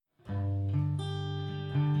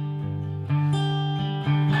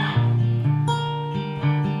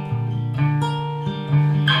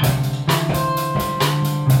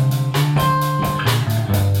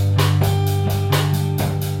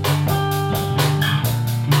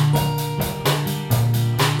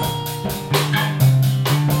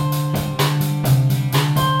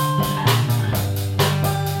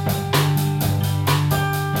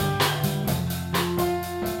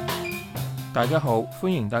大家好，歡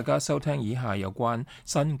迎大家收聽以下有關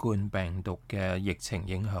新冠病毒嘅疫情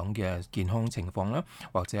影響嘅健康情況啦，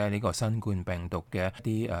或者係呢個新冠病毒嘅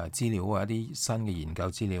一啲資料啊，一啲新嘅研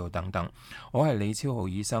究資料等等。我係李超豪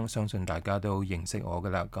醫生，相信大家都認識我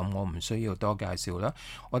噶啦，咁我唔需要多介紹啦。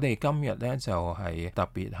我哋今日呢，就係特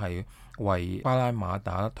別係為巴拉馬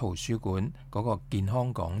打圖書館嗰個健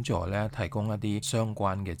康講座呢提供一啲相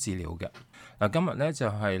關嘅資料嘅。今日呢，就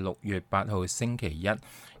係6月8號星期一，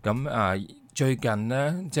咁最近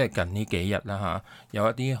呢，即係近呢幾日啦嚇，有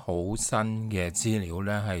一啲好新嘅資料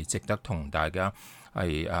呢係值得同大家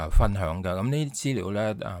係分享嘅。咁呢啲資料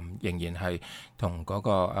呢，仍然係同嗰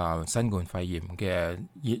個新冠肺炎嘅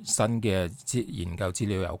新嘅研究資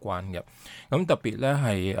料有關嘅。咁特別呢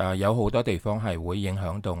係有好多地方係會影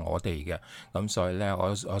響到我哋嘅。咁所以呢，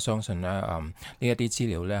我相信呢呢一啲資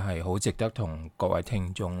料呢係好值得同各位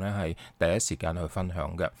聽眾呢係第一時間去分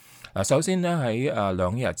享嘅。首先呢，喺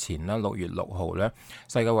2日前啦，6月6號呢，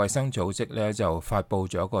世界衛生組織呢就發布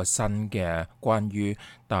咗一個新嘅關於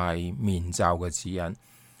戴面罩嘅指引。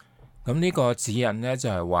咁呢個指引呢，就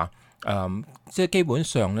係話，即係基本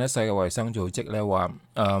上呢，世界衛生組織呢話，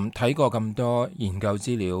睇過咁多研究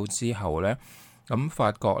資料之後呢，咁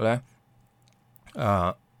發覺呢，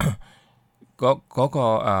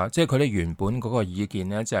即係佢哋原本嗰個意見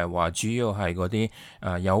呢，就係話主要係嗰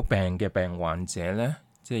啲有病嘅病患者呢，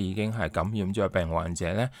即係已經係感染咗嘅病患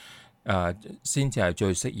者呢，先至係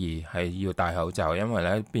最適宜係要戴口罩，因為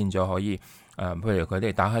呢變咗可以譬如佢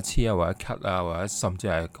哋打乞嗤啊，或者咳啊，或者甚至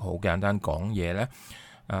係好簡單講嘢呢，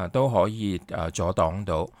都可以阻擋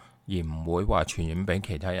到，而唔會話傳染俾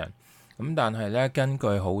其他人。咁但係呢，根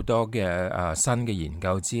據好多嘅新嘅研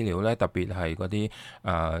究資料呢，特別係嗰啲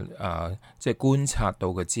即係觀察到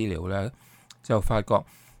嘅資料呢，就發覺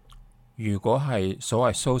如果係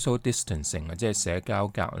所謂 social distancing 即係社交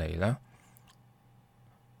隔離呢，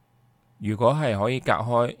如果係可以隔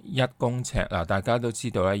開1公尺，大家都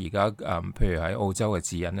知道咧，而家譬如喺澳洲嘅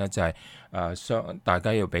指引呢，就係大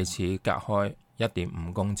家要彼此隔開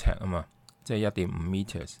1.5公尺啊嘛，即係1.5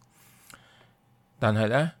 meters。但係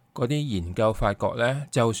呢，嗰啲研究發覺呢，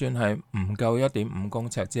就算係唔夠1.5公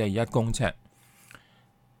尺，只係1公尺，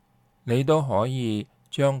你都可以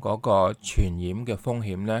將嗰個傳染嘅風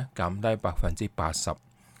險呢減低80%，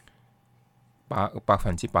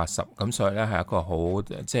咁所以呢，係一個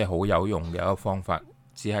好有用嘅一個方法，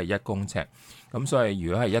只係1公尺。咁所以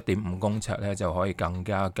如果係1.5公尺呢，就可以更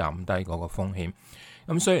加減低嗰個風險。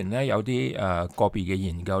咁雖然呢，有啲個別嘅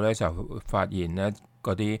研究呢，就發現呢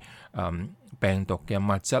嗰啲病毒嘅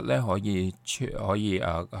物質呢，可以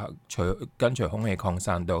跟隨空氣擴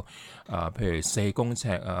散到譬如4公尺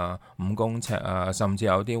啊、5公尺啊，甚至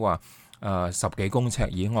有啲話10幾公尺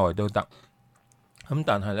以外都得。咁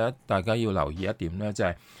但係咧，大家要留意一點咧，就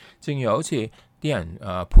係正如好似啲人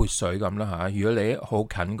潑水咁啦嚇。如果你好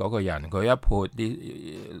近嗰個人，佢一潑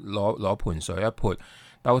啲攞盆水一潑，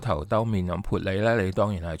兜頭兜面咁潑你咧，你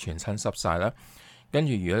當然係全身濕晒啦。跟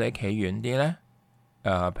住如果你企遠啲咧，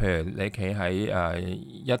譬如你企喺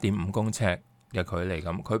1.5公尺嘅距離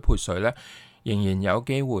咁，佢潑水咧，仍然有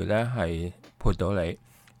機會咧係潑到你。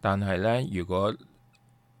但係咧，如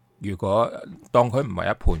果當佢唔係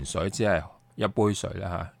一盆水，只係一杯水啦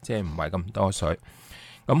嚇，即係唔係咁多水，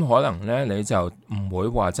咁可能咧你就唔會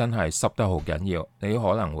話真係濕得好緊要，你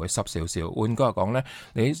可能會濕少少。換句話講咧，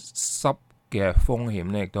你濕嘅風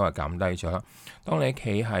險咧亦都係減低咗。當你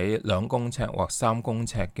企喺2公尺或3公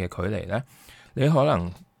尺嘅距離咧，你可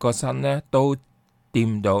能個身咧都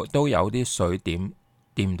掂到，都有啲水點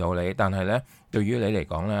掂到你，但係咧對於你嚟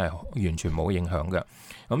講咧係完全冇影響嘅。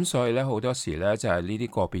咁所以咧好多時咧就係呢啲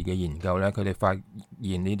個別嘅研究咧，佢哋發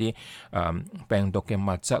現呢啲病毒嘅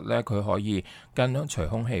物質咧，佢可以跟隨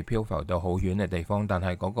空氣漂浮到好遠嘅地方，但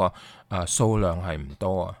係嗰個數量係唔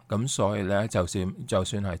多啊。咁所以咧就算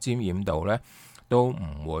係沾染到咧，都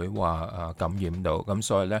唔會話感染到。咁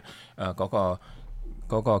所以咧嗰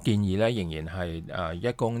個建議咧仍然係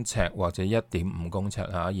1公尺或者1.5公尺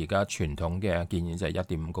嚇。而家傳統嘅建議就係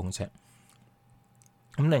1.5公尺。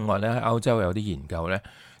咁另外咧喺歐洲有啲研究咧，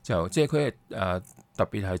就即係佢係特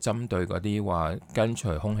別係針對嗰啲話跟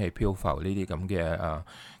隨空氣漂浮呢啲咁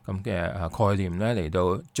嘅概念咧，嚟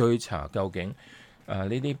到追查究竟呢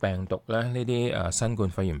啲病毒咧，呢啲新冠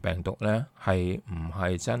肺炎病毒咧係唔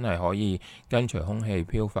係真係可以跟隨空氣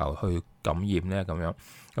漂浮去感染咧咁樣。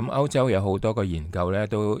咁歐洲有好多個研究咧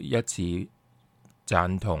都一致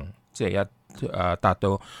贊同，即係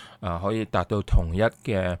可以達到同一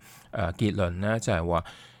嘅結論咧，就係話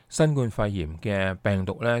新冠肺炎嘅病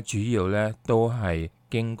毒咧，主要咧都係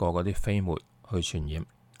經過嗰啲飛沫去傳染。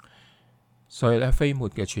所以咧飛沫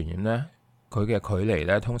嘅傳染咧，佢嘅距離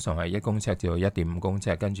咧通常係1公尺至到1.5公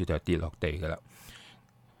尺，跟住就跌落地噶啦。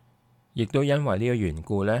亦都因為呢個緣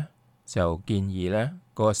故咧，就建議咧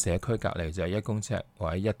嗰個社區隔離就係1公尺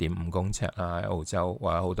或者1.5公尺啦。喺澳洲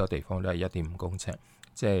或者好多地方都係1.5公尺，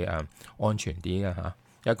即係安全啲嘅嚇。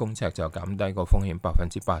1公尺就減低個風險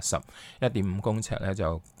80%，1.5公尺咧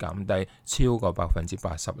就減低超過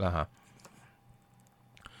80%啦嚇。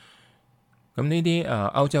咁呢啲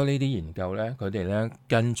歐洲呢啲研究咧，佢哋咧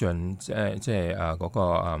跟進即係嗰個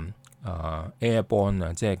airborne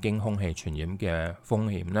啊，即係經空氣傳染嘅風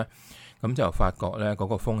險咧，咁就發覺咧嗰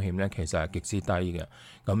個風險咧其實係極之低嘅。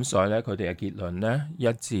咁所以咧佢哋嘅結論咧，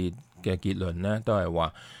一致嘅結論咧都係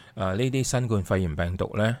話呢啲新冠肺炎病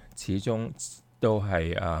毒咧始終都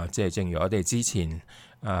係即係正如我哋之前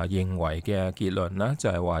認為嘅結論啦，就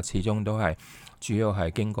係話始終都係主要係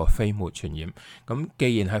經過飛沫傳染。咁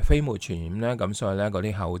既然係飛沫傳染咧，咁所以咧嗰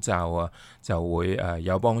啲口罩就會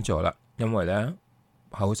有幫助啦，因為咧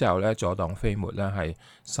口罩咧阻擋飛沫咧係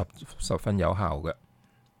十分有效嘅。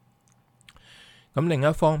咁另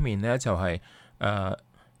一方面咧就係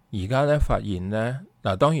而家咧發現咧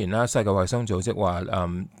嗱，當然啦，世界衛生組織話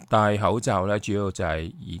戴口罩咧主要就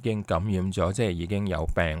係已經感染咗，即係已經有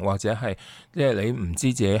病，或者係即係你唔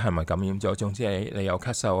知自己係咪感染咗，總之你有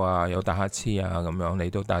咳嗽啊，有打乞嗤啊咁樣，你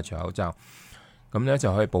都戴住口罩，咁咧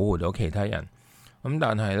就可以保護到其他人。咁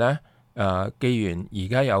但係咧既然而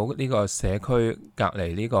家有呢個社區隔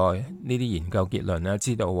離呢啲研究結論咧，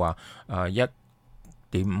知道話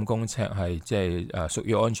1.5公尺係即係屬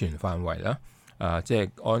於安全範圍啦，即係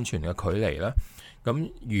安全嘅距離啦。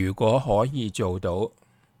咁如果可以做到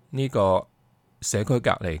呢個社區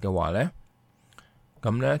隔離嘅話咧，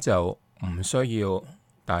咁咧就唔需要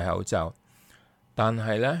戴口罩。但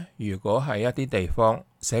係咧，如果係一啲地方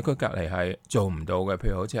社區隔離係做唔到嘅，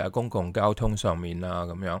譬如好似喺公共交通上面啊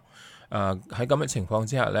咁樣，喺咁嘅情況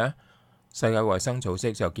之下咧，世界衛生組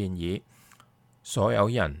織就建議所有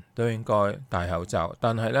人都應該戴口罩。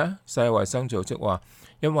但係咧，世界衛生組織話，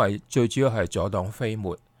因為最主要係阻擋飛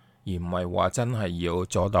沫，而唔係話真係要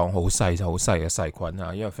阻擋好細嘅細菌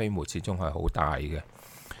啊，因為飛沫始終係好大嘅，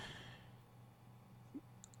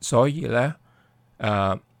所以咧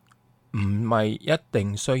唔係一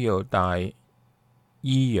定需要戴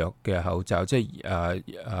醫藥嘅口罩，即係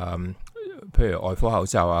譬如外科口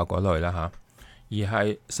罩啊嗰類啦嚇，而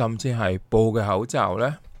係甚至係布嘅口罩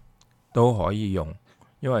咧都可以用，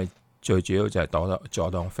因為最主要就係阻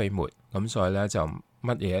擋飛沫，咁所以咧就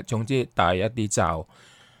乜嘢，總之戴一啲罩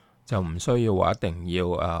就唔需要話一定要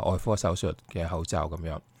外科手術嘅口罩咁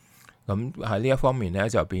樣。咁喺呢一方面咧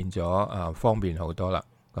就變咗方便好多啦。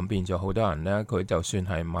咁變咗好多人咧，佢就算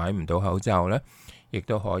係買唔到口罩咧，亦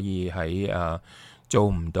都可以喺做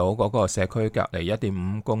唔到嗰個社區隔離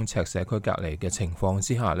1.5公尺社區隔離嘅情況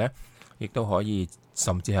之下咧，亦都可以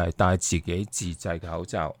甚至係戴自己自製嘅口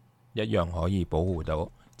罩，一樣可以保護到，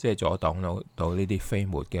即係阻擋到呢啲飛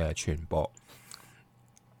沫嘅傳播。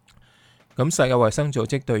咁世界衛生組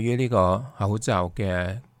織對於呢個口罩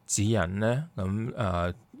嘅指引咧，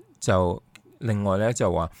咁就另外咧就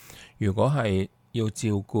話，如果係要照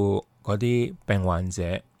顧嗰啲病患者，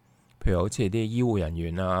譬如好似啲醫護人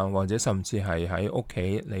員啊，或者甚至係喺屋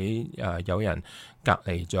企你有人隔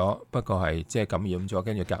離咗，不過係即係感染咗，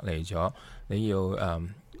跟住隔離咗，你要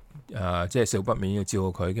即係少不免要照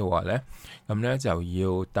顧佢嘅話咧，咁咧就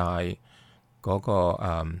要戴嗰個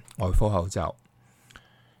外科口罩。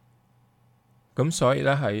咁所以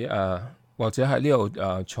咧喺或者喺呢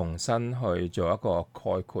度重新去做一個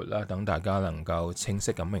概括啦，等大家能夠清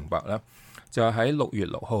晰咁明白啦。就係喺6月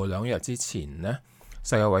6號2日之前呢，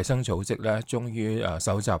世界衛生組織咧終於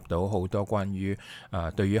搜集到好多關於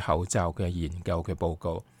對於口罩嘅研究嘅報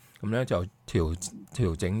告，咁咧就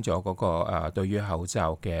調整咗嗰個對於口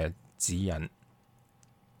罩嘅指引。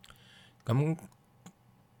咁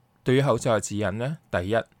對於口罩嘅指引呢，第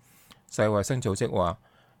一，世界衛生組織話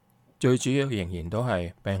最主要仍然都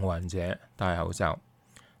係病患者戴口罩。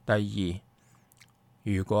第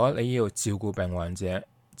二，如果你要照顧病患者，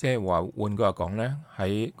即係話換句話講咧，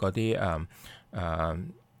喺嗰啲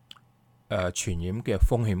傳染嘅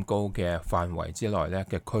風險高嘅範圍之內咧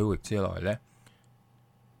嘅區域之內咧，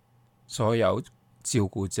所有照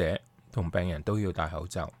顧者同病人都要戴口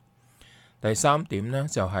罩。第三點咧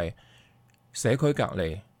就係社區隔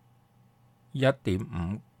離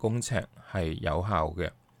1.5公尺係有效嘅，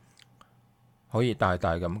可以大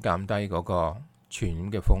大咁減低嗰個傳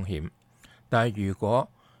染嘅風險。但係如果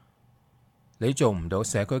你做唔到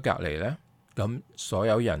社區隔離咧，咁所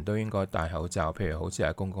有人都應該戴口罩，譬如好似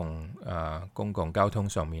喺公共交通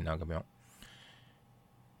上面啊咁樣。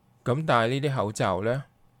咁但係呢啲口罩咧，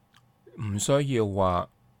唔需要話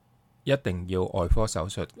一定要外科手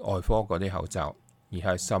術、外科嗰啲口罩，而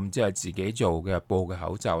係甚至係自己做嘅布嘅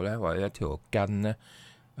口罩呢，或者一條巾呢，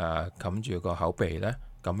冚住個口鼻呢，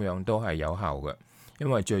咁樣都係有效嘅。因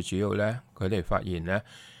為最主要呢，佢哋發現呢，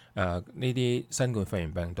呢啲新冠肺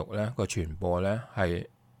炎病毒呢個傳播呢係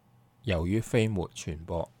由於飛沫傳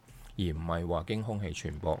播，而唔係話經空氣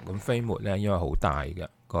傳播。咁飛沫呢，因為好大嘅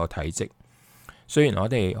個體積，雖然我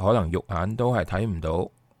哋可能肉眼都係睇唔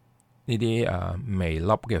到呢啲微粒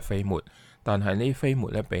嘅飛沫，但係呢啲飛沫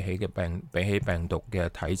呢，比起病毒嘅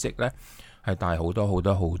體積呢，係大好多好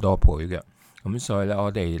多好多倍嘅。咁所以呢，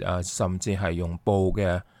我哋甚至係用布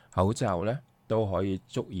嘅口罩呢，都可以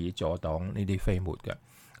足以阻擋呢啲飛沫嘅。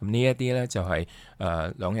咁呢一啲呢，就係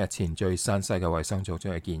2日前最新世界衛生組織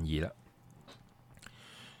嘅建議啦。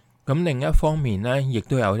咁另一方面呢，亦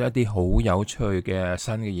都有一啲好有趣嘅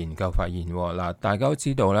新嘅研究發現。嗱，大家都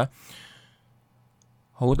知道呢，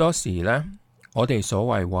好多時呢，我哋所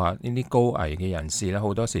謂話呢啲高危嘅人士呢，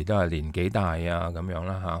好多時都係年紀大啊咁樣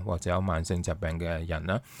啦嚇，或者有慢性疾病嘅人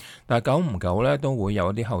啦。但係久唔久呢，都會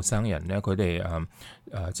有一啲後生人呢，佢哋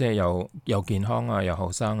即係又健康啊，又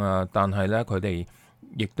後生啊，但係呢，佢哋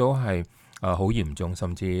亦都係好嚴重，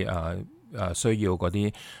甚至需要嗰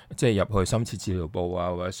啲即係入去深切治療部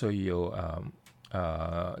啊，或者需要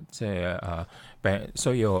即係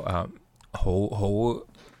需要好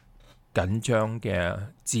緊張嘅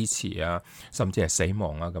支持啊，甚至係死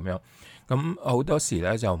亡啊咁樣。咁好多時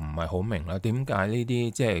咧就唔係好明啦，點解呢啲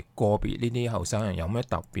即係個別呢啲後生人有咩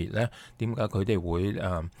特別咧？點解佢哋會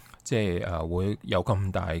即係會有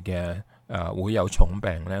咁大嘅會有重病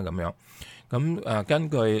咧咁樣？咁根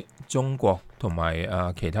據中國同埋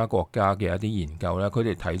其他國家嘅一啲研究咧，佢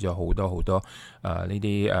哋睇咗好多好多呢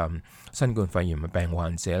啲新冠肺炎嘅病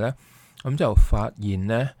患者咧，咁就發現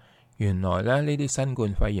咧，原來咧呢啲新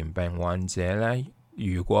冠肺炎病患者咧，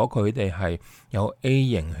如果佢哋係有 A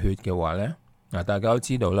型血嘅話咧，大家都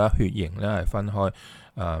知道啦，血型咧係分開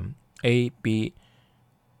A、B、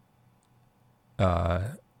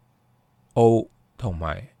O 同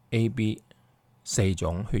埋 AB 4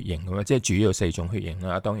種血型咁樣，即係主要4種血型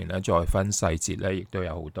啦。當然咧，再分細節咧，亦都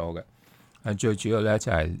有好多嘅。最主要咧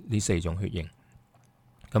就係呢4種血型。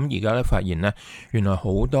咁而家咧發現咧，原來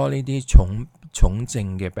好多呢啲重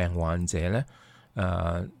症嘅病患者咧，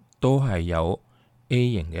都係有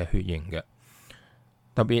A 型嘅血型嘅。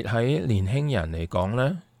特別喺年輕人嚟講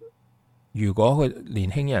咧，如果佢年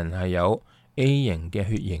輕人係有 A 型嘅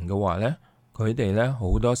血型嘅話咧，佢哋咧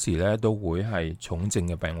好多時咧都會係重症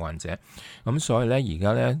嘅病患者。咁所以咧而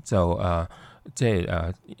家咧就即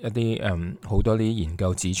係一啲好多啲研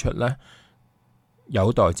究指出咧，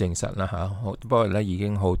有待證實啦嚇。不過咧已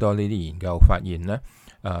經好多呢啲研究發現咧，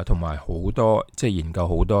同埋好多即係研究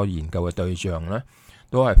好多研究嘅對象咧，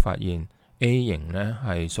都係發現 A 型咧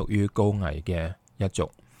係屬於高危嘅一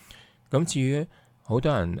族。咁至於好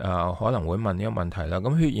多人可能會問呢個問題啦，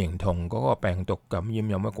咁血型同嗰個病毒感染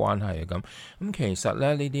有乜關係啊？咁其實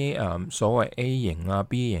咧呢啲所謂 A 型啊、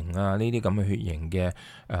B 型啊呢啲咁嘅血型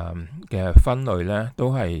嘅分類咧，都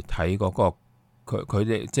係睇嗰個佢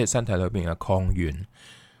哋即係身體裏邊嘅抗原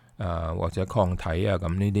或者抗體啊，咁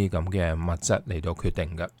呢啲咁嘅物質嚟到決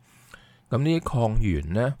定嘅。咁呢啲抗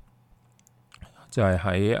原咧就係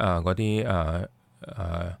喺嗰啲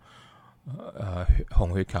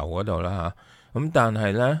紅血球嗰度啦嚇。咁但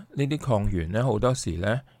係咧，呢啲抗原咧好多時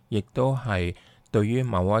咧，亦都係對於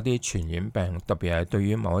某一啲傳染病，特別係對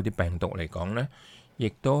於某一啲病毒嚟講咧，亦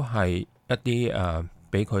都係一啲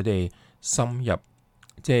俾佢哋深入，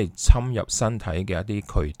即係侵入身體嘅一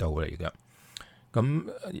啲渠道嚟嘅。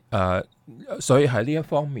咁所以喺呢一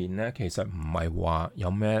方面咧，其實唔係話有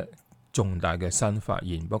咩重大嘅新發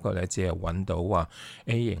現，不過咧只係揾到話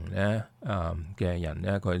A 型咧嘅人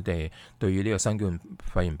咧，佢哋對於呢個新冠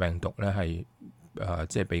肺炎病毒咧係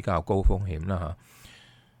即係比較高風險啦嚇。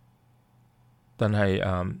但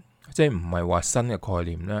係即係唔係話新嘅概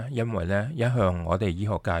念咧，因為咧一向我哋醫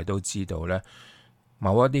學界都知道咧，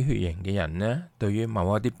某一啲血型嘅人咧，對於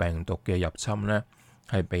某一啲病毒嘅入侵咧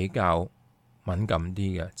係比較敏感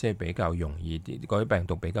啲嘅，即係比較容易啲，嗰啲病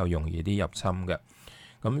毒比較容易啲入侵嘅。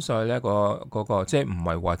咁所以咧，嗰個即係唔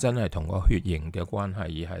係話真係同個血型嘅關係，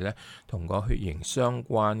而係咧同個血型相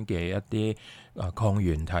關嘅一啲抗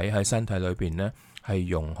原體喺身體裏邊咧，係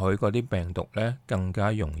容許嗰啲病毒咧更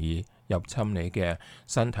加容易入侵你嘅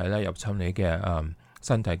身體咧，入侵你嘅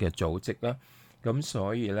身體嘅組織啦。咁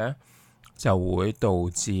所以咧就會導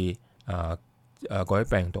致嗰啲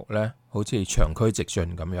病毒咧好似長驅直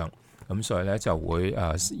進咁樣。咁所以咧就會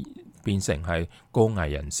變成係高危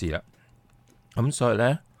人士啦。咁所以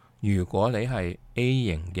咧，如果你係 A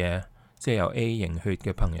型嘅，即係有 A 型血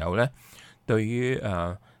嘅朋友咧，對於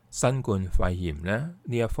新冠肺炎呢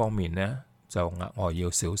一方面呢，就額外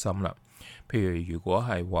要小心啦。譬如如果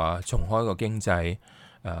係話重開個經濟，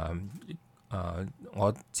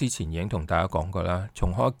我之前已經同大家講過啦，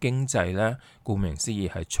重開經濟呢，顧名思義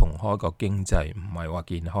係重開個經濟，唔係話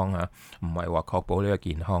健康啊，唔係話確保呢個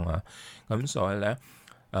健康啊。咁所以呢，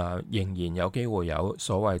仍然有機會有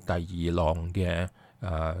所謂第二浪嘅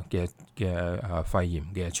肺炎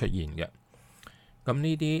嘅出現嘅。咁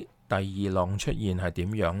呢啲第二浪出現係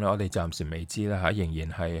點樣呢？我哋暫時未知啦嚇，仍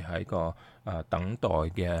然係喺個等待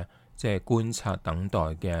嘅，即係觀察等待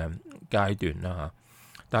嘅階段啦嚇。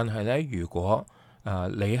但係呢，如果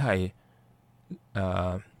你係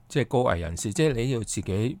即係高危人士，即係你要自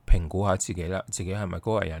己評估下自己啦，自己係咪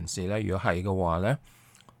高危人士呢？如果係嘅話呢，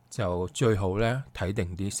就最好呢睇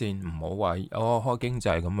定啲先，唔好話開經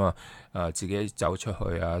濟咁自己走出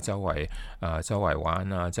去啊，周圍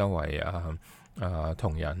玩啊，周圍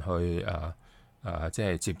同人去即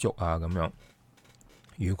係接觸啊咁樣。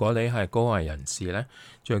如果你係高危人士呢，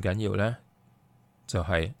最緊要呢就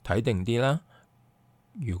係睇定啲啦。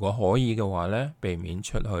如果可以嘅話呢，避免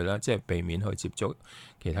出去啦，即係避免去接觸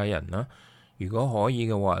其他人啦。如果可以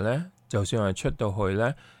嘅話呢，就算係出到去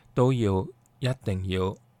呢，都一定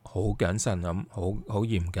要好謹慎咁，好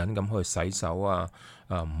嚴謹咁去洗手啊，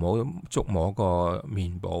唔好觸摸個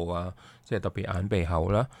面部啊，即係特別眼鼻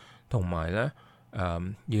口啦，同埋呢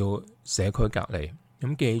要社區隔離。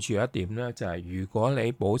咁記住一點呢，就係如果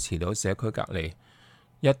你保持到社區隔離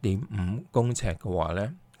1.5公尺嘅話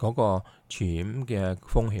呢，嗰個傳染嘅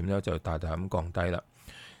風險呢就大大咁降低啦。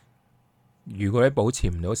如果你保持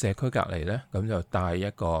唔到社區隔離呢，咁就戴一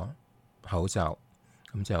個口罩，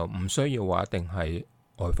咁就唔需要話一定係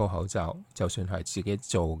外科口罩，就算係自己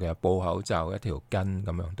做嘅布口罩一條巾咁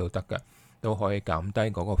樣都得嘅，都可以減低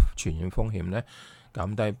嗰個傳染風險呢，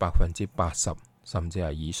減低80%甚至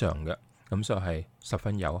係以上嘅，咁就係十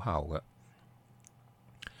分有效嘅。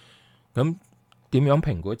咁點樣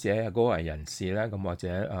評估自己係高危人士呢？咁或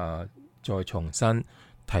者再重新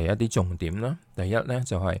提一啲重點啦。第一呢，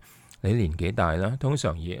就係你年紀大啦，通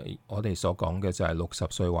常我哋所講嘅就係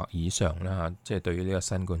60歲或以上啦嚇，即係對於呢個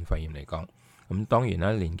新冠肺炎嚟講。咁當然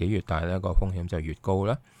啦，年紀越大呢，個風險就越高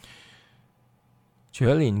啦。除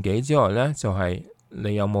咗年紀之外呢，就係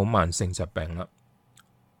你有冇慢性疾病啦。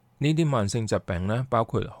呢啲慢性疾病呢，包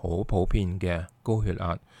括好普遍嘅高血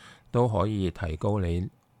壓，都可以提高你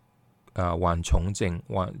患重症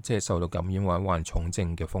即係受到感染或者患重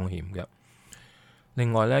症嘅風險嘅。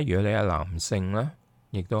另外呢，如果你係男性呢，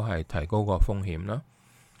亦都係提高個風險啦。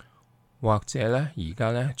或者呢，而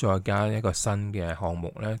家呢，再加一個新嘅項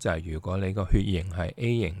目呢，就係如果你個血型係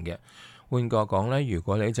A 型嘅，換句講呢，如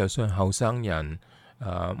果你就算後生人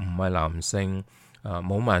唔係男性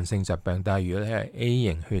冇慢性疾病，但係如果你係 A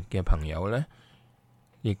型血嘅朋友呢，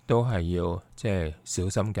亦都係要即係小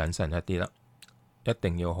心謹慎一啲啦。一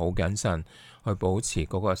定要好謹慎去保持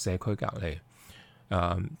嗰個社區隔離，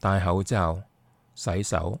戴口罩、洗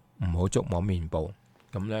手，唔好觸摸面部，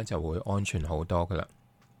咁呢就會安全好多噶啦。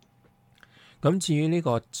咁至於呢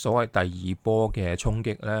個所謂第二波嘅衝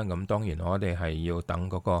擊呢，咁當然我哋係要等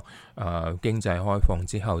嗰個經濟開放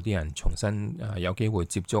之後，啲人重新有機會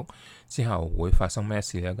接觸之後會發生咩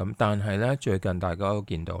事呢？咁但係呢，最近大家都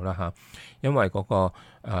見到啦嚇，因為嗰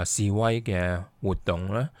個示威嘅活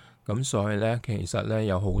動呢。咁所以呢，其實呢，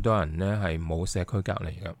有好多人呢係冇社區隔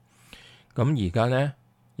離嘅。咁而家呢，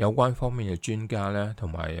有關方面嘅專家呢，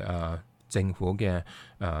同埋政府嘅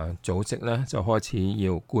組織呢，就開始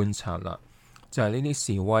要觀察啦。就係呢啲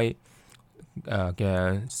示威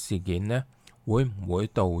嘅事件呢，會唔會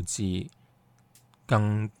導致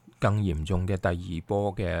更嚴重嘅第二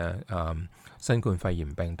波嘅新冠肺炎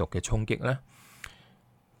病毒嘅衝擊呢？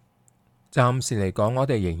暫時嚟講，我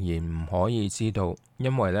哋仍然唔可以知道，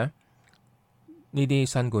因為呢啲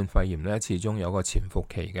新冠肺炎呢，始終有個潛伏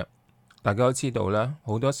期嘅。大家都知道啦，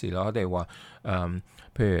好多時我哋話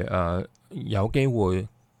譬如有機會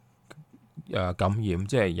感染，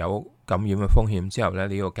即係有感染嘅風險之後呢，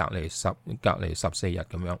你要隔離14日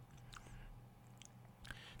咁樣。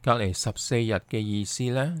隔離14日嘅意思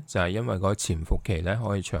呢，就係因為個潛伏期呢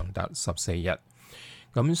可以長達14日。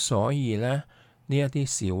咁所以呢，呢一啲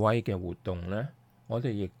示威嘅活動呢，我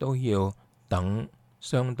哋亦都要等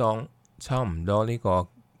相當差唔多呢個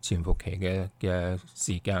潛伏期嘅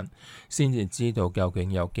時間，先至知道究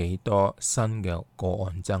竟有幾多新嘅個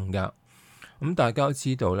案增加。咁大家都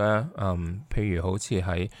知道呢，譬如好似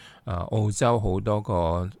喺澳洲好多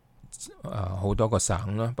個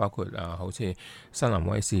省啦，包括好似新南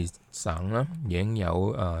威士省啦，已經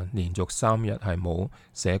有連續3日係冇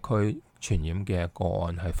社區傳染嘅個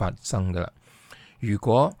案係發生噶啦。如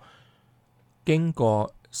果經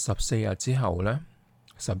過14日之後呢，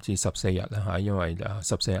 10至14日啦嚇，因為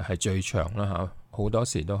14日係最長啦嚇，好多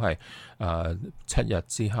時都係7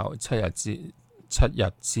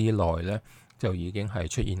日之內咧就已經係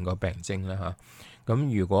出現個病徵啦嚇。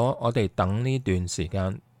咁如果我哋等呢段時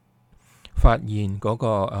間發現嗰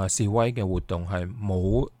個示威嘅活動係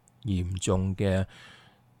冇嚴重嘅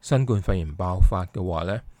新冠肺炎爆發嘅話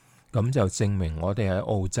咧，咁就證明我哋喺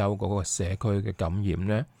澳洲嗰個社區嘅感染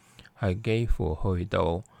咧係幾乎去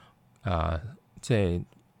到即係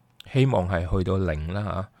希望係去到0啦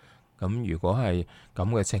嚇。咁如果係咁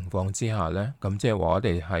嘅情況之下咧，咁即係話我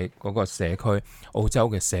哋喺嗰個社區澳洲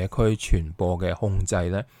嘅社區傳播嘅控制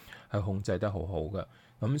咧係控制得好好嘅。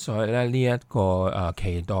咁所以咧呢一個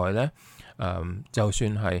期待咧，就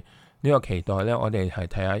算係呢個期待咧，我哋係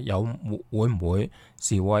睇下會唔會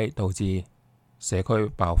示威導致社區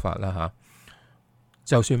爆發啦嚇。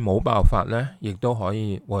就算冇爆發咧，亦都可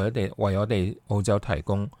以為我哋澳洲提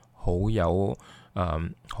供好有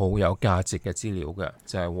價值嘅資料嘅，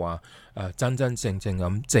就係話真真正正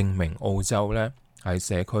咁證明澳洲咧喺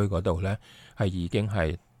社區嗰度咧係已經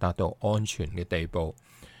係達到安全嘅地步。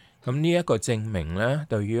咁呢一個證明咧，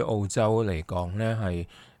對於澳洲嚟講咧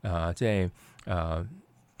係即係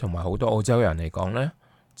同埋好多澳洲人嚟講咧，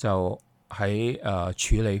就喺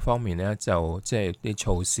處理方面咧，就即係啲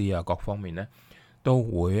措施啊各方面咧都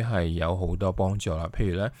會係有好多幫助啦。譬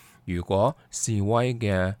如咧，如果示威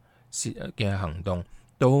嘅行動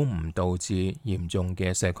都唔導致嚴重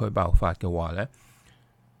嘅社區爆發嘅話咧，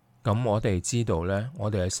咁我哋知道咧，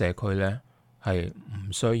我哋喺社區咧係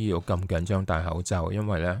唔需要咁緊張戴口罩，因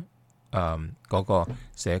為咧嗰個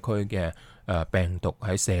社區嘅病毒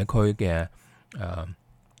喺社區嘅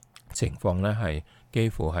情況咧係幾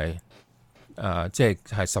乎係即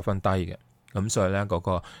係十分低嘅。咁所以咧嗰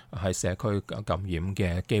個喺社區感染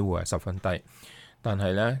嘅機會係十分低。但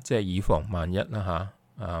係咧即係以防萬一啦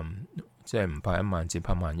嚇，即係唔怕一萬，只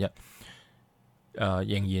怕萬一。仍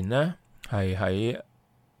然咧係喺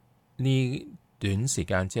呢短時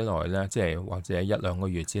間之內咧，即係或者1-2個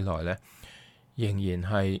月之內咧，仍然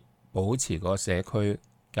係保持個社區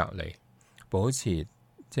隔離，保持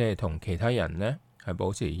即係同其他人咧係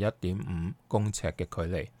保持1.5公尺嘅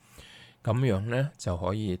距離，咁樣咧就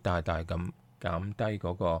可以大大咁減低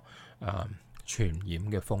嗰個傳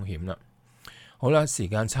染嘅風險啦。好啦，時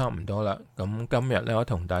間差唔多啦，咁今日咧我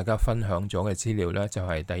同大家分享咗嘅資料咧就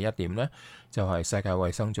係第一點咧，就係世界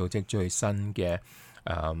衛生組織最新嘅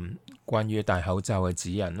關於戴口罩嘅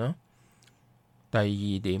指引啦。第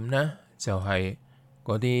二點咧就係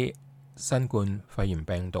嗰啲新冠肺炎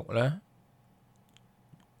病毒咧，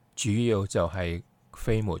主要就係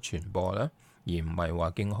飛沫傳播啦，而唔係話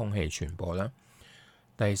經空氣傳播啦。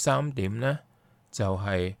第三點咧就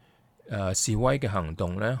係示威嘅行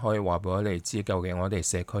動咧，可以話俾我哋知究竟我哋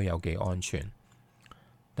社區有幾安全。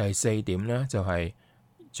第四點咧就係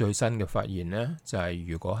最新嘅發現咧，就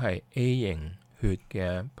係如果係 A 型血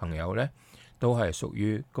嘅朋友咧，都係屬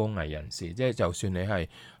於高危人士，即係就算你係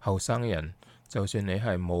後生人，就算你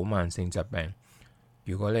係冇慢性疾病，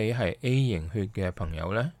如果你係 A 型血嘅朋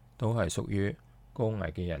友咧，都係屬於高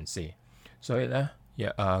危嘅人士。所以咧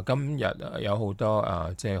今日有好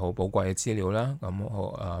多即係好寶貴嘅資料啦，咁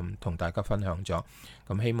我同大家分享咗，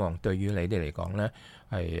咁希望對於你哋嚟講咧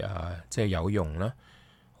係即係有用啦。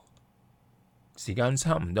時間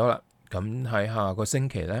差唔多啦，咁喺下個星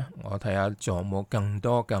期咧，我睇下仲有冇更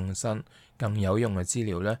多更新更有用嘅資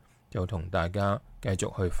料咧，就同大家繼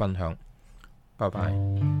續去分享。拜拜。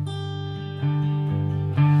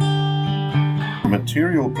The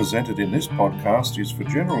material presented in this podcast is for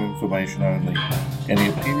general information only. Any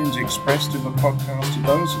opinions expressed in the podcast are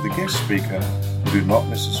those of the guest speaker and do not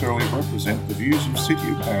necessarily represent the views of City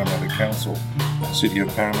of Parramatta Council. City of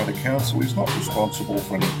Parramatta Council is not responsible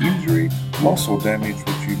for any injury, loss or damage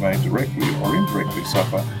which you may directly or indirectly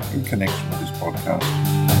suffer in connection with this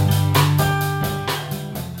podcast.